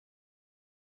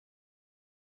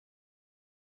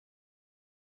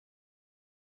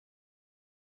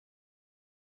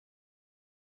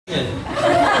Make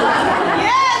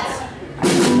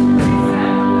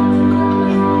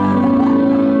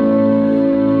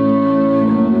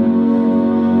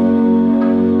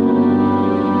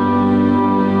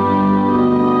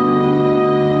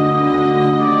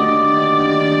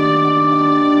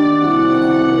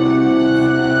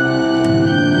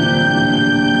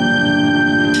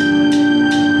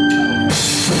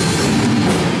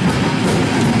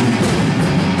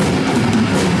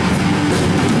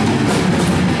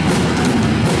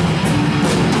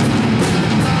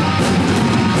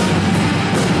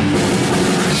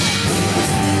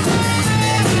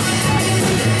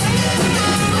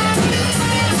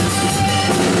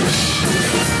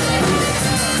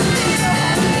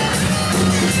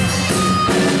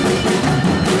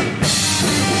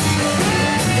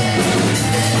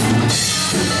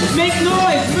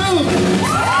noise, move!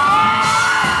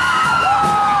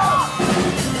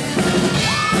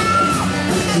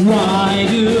 Why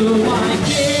do I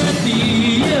get the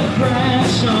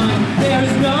impression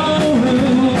there's no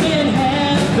room in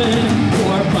heaven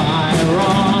for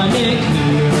Byronic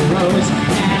heroes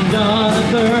and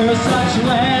other such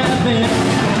leaven?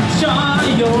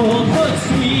 Childhood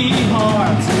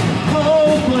sweethearts,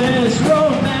 hopeless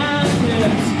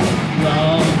romantics,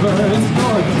 lovers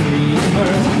or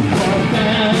dreamers or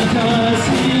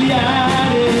fantasy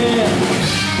addicts.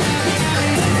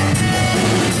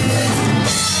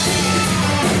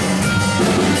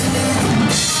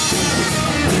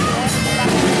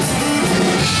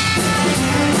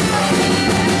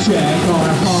 Check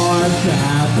our hearts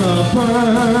at the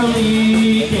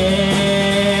pearly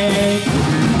gate.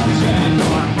 Check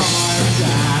our hearts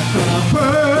at the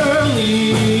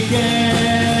pearly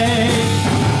gate.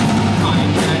 I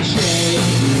can't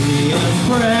shake the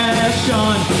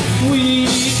impression we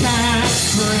can't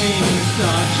bring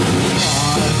such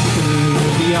hearts through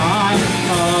the eye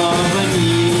of an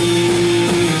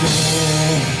eagle.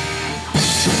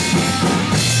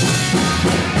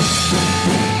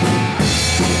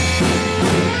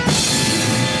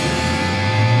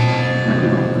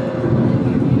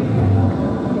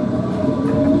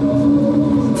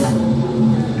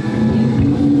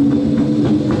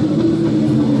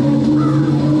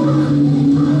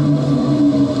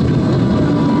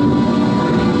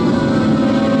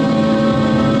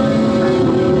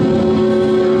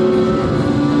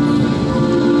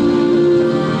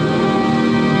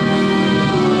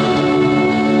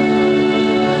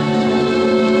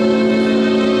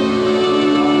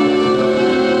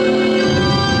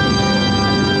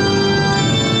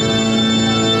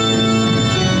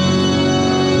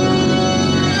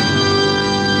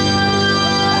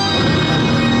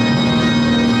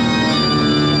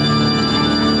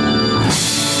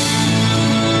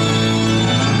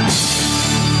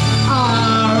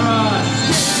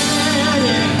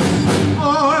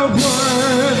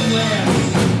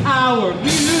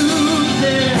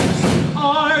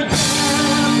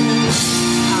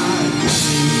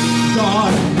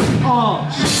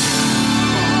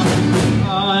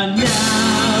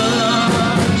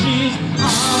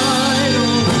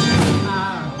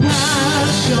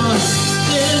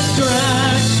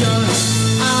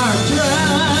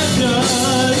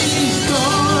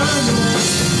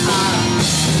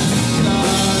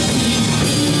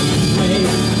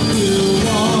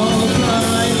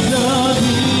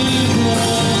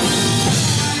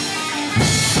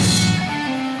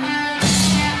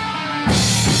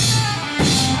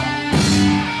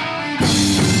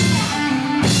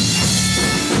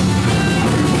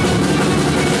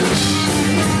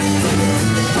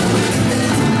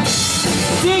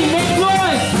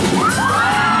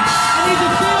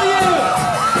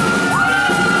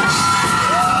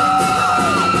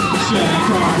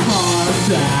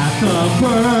 At the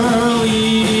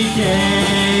pearly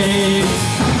gates.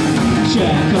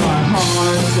 Check our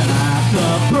hearts at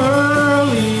the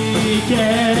pearly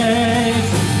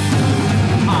gates.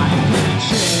 I can't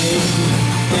shake the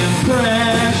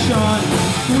impression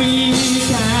we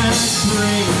can't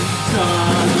bring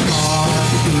such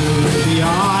hearts through the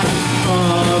eye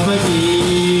of an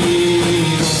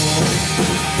eagle.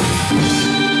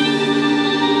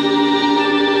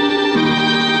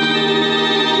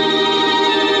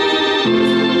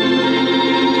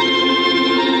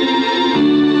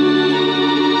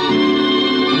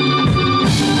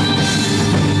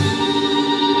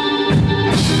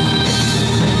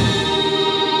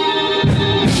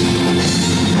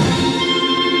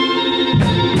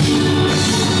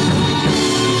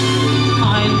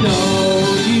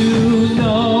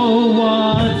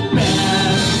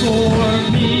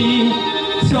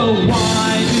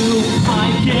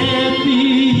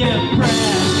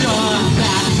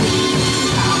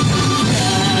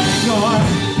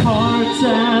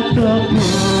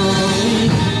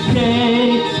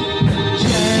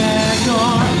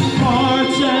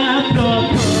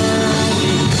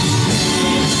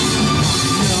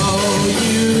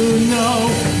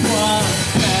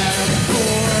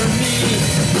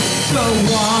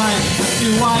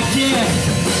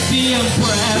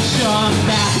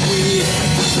 that we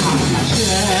have to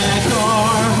check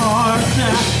our hearts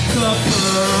at the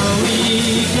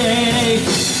pearly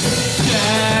gates.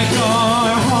 Check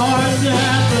our hearts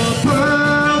at the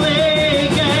pearly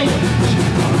gates.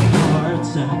 Check our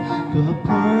hearts at the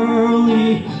pearly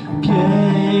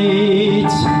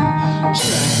gates.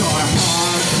 Check our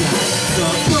hearts at the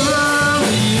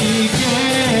pearly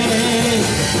gates.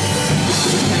 I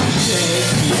can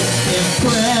shake the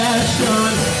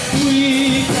impression we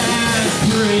can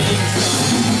bring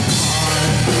some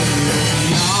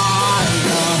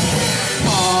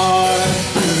heart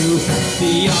through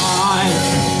the eye.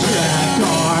 Check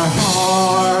our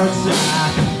hearts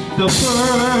at the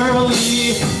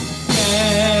pearly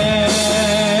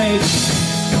gates.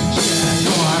 Check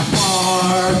our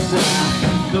hearts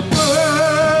at the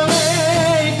pearly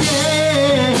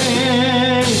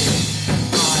gates.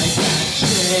 I can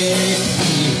shake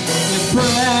the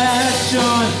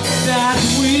impression that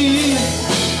we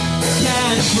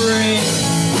can bring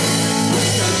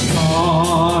such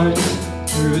hearts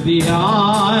through the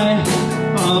eye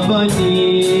of a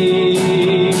needle.